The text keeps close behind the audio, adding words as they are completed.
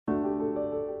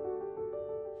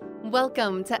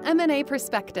Welcome to M&A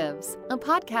Perspectives, a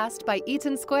podcast by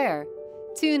Eaton Square.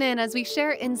 Tune in as we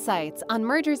share insights on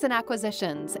mergers and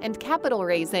acquisitions and capital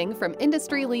raising from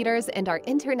industry leaders and our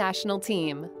international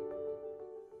team.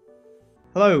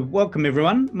 Hello, welcome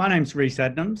everyone. My name's Rhys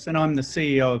Adnams and I'm the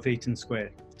CEO of Eaton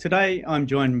Square. Today I'm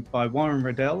joined by Warren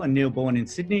Riddell and Neil Bourne in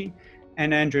Sydney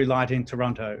and Andrew Light in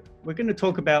Toronto. We're going to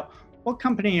talk about what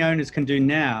company owners can do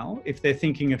now if they're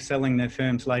thinking of selling their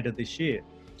firms later this year.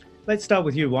 Let's start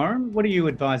with you, Warren. What are you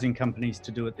advising companies to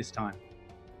do at this time?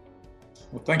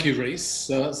 Well, thank you, Rhys.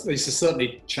 These are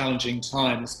certainly challenging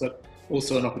times, but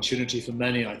also an opportunity for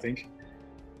many, I think.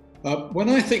 When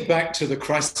I think back to the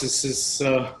crises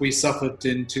we suffered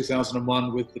in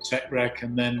 2001 with the tech wreck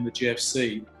and then the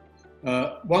GFC,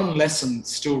 one lesson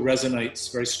still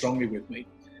resonates very strongly with me.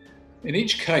 In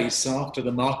each case, after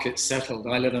the market settled,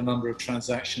 I led a number of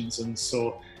transactions and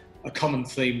saw a common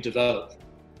theme develop.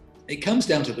 It comes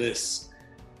down to this.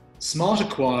 Smart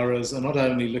acquirers are not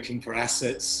only looking for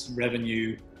assets,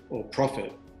 revenue, or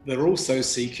profit, they're also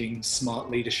seeking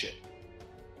smart leadership.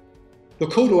 The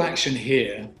call to action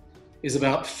here is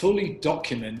about fully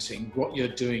documenting what you're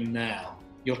doing now,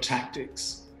 your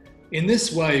tactics. In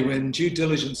this way, when due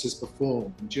diligence is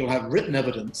performed, you'll have written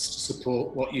evidence to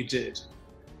support what you did.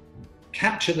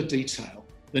 Capture the detail,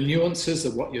 the nuances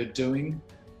of what you're doing,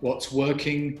 what's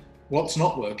working, what's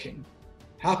not working,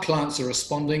 how clients are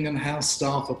responding and how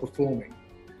staff are performing.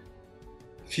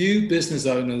 Few business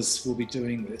owners will be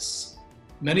doing this.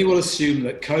 Many will assume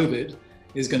that COVID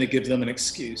is going to give them an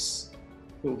excuse.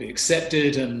 It will be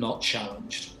accepted and not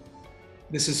challenged.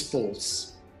 This is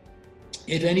false.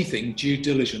 If anything, due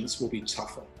diligence will be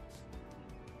tougher.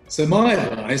 So my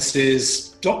advice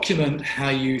is document how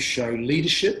you show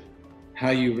leadership,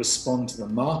 how you respond to the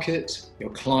market,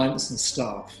 your clients and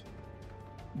staff.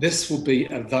 This will be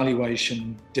a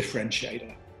valuation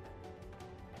differentiator.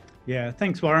 Yeah,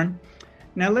 thanks, Warren.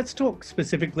 Now let's talk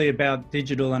specifically about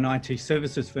digital and IT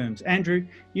services firms. Andrew,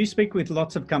 you speak with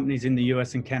lots of companies in the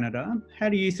US and Canada. How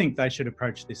do you think they should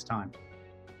approach this time?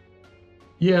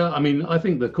 Yeah, I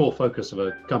think the core focus of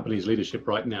a company's leadership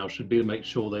right now should be to make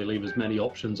sure they leave as many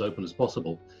options open as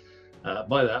possible.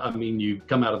 By that, I mean you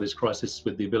come out of this crisis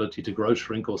with the ability to grow,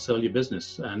 shrink, or sell your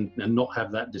business and not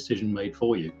have that decision made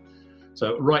for you.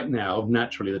 So right now,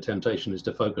 naturally, the temptation is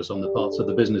to focus on the parts of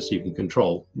the business you can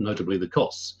control, notably the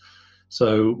costs.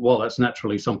 So while that's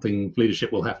naturally something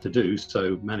leadership will have to do,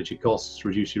 so manage your costs,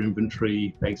 reduce your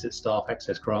inventory, exit staff,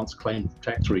 access grants, claim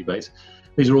tax rebates,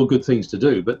 these are all good things to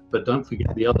do, but don't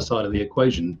forget the other side of the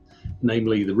equation,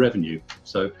 namely the revenue.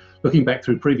 So looking back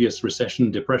through previous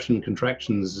recession, depression,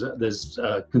 contractions, there's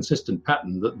a consistent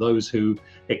pattern that those who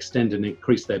extend and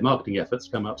increase their marketing efforts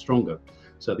come out stronger.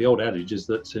 So the old adage is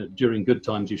that during good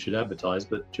times you should advertise,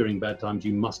 but during bad times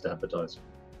you must advertise.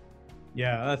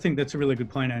 Yeah, I think that's a really good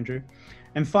point, Andrew.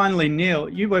 And finally, Neil,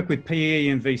 you work with PE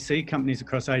and VC companies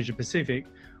across Asia Pacific.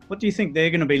 What do you think they're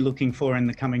going to be looking for in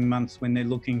the coming months when they're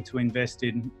looking to invest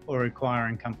in or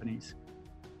acquiring companies?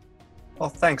 Well,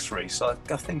 thanks, Rhys. I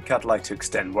think I'd like to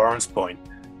extend Warren's point.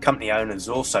 Company owners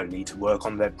also need to work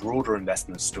on their broader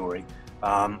investment story.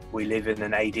 We live in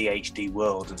an ADHD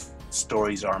world and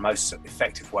stories are a most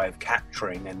effective way of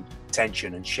capturing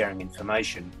attention and sharing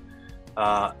information.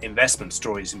 Investment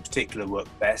stories in particular work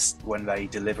best when they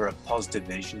deliver a positive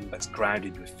vision that's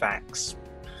grounded with facts,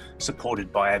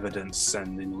 supported by evidence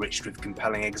and enriched with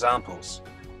compelling examples.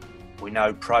 We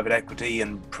know private equity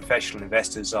and professional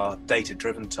investors are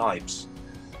data-driven types,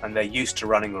 and they're used to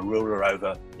running a ruler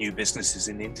over new businesses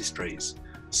in industries.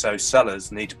 So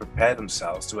sellers need to prepare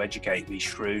themselves to educate these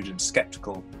shrewd and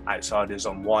skeptical outsiders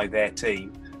on why their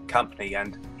team, company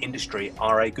and industry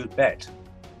are a good bet.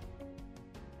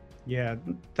 Yeah,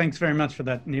 thanks very much for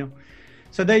that, Neil.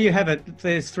 So there you have it.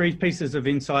 There's three pieces of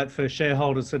insight for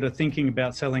shareholders that are thinking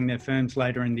about selling their firms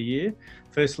later in the year.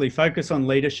 Firstly, focus on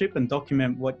leadership and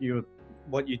document what you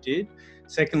did.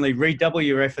 Secondly, redouble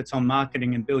your efforts on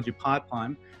marketing and build your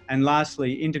pipeline. And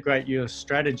lastly, integrate your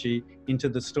strategy into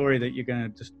the story that you're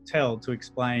going to tell to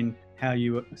explain how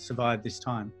you survived this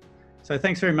time. So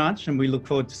thanks very much, and we look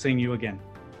forward to seeing you again.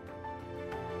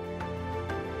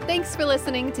 Thanks for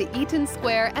listening to Eaton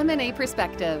Square M&A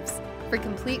Perspectives. For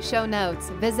complete show notes,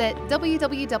 visit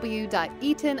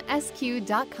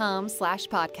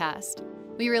www.eatonsq.com/podcast.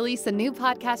 We release a new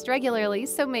podcast regularly,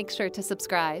 so make sure to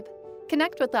subscribe.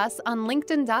 Connect with us on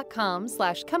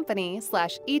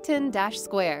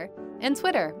linkedin.com/company/Eaton-Square and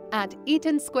Twitter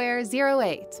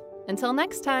 @EatonSquare08. Until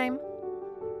next time.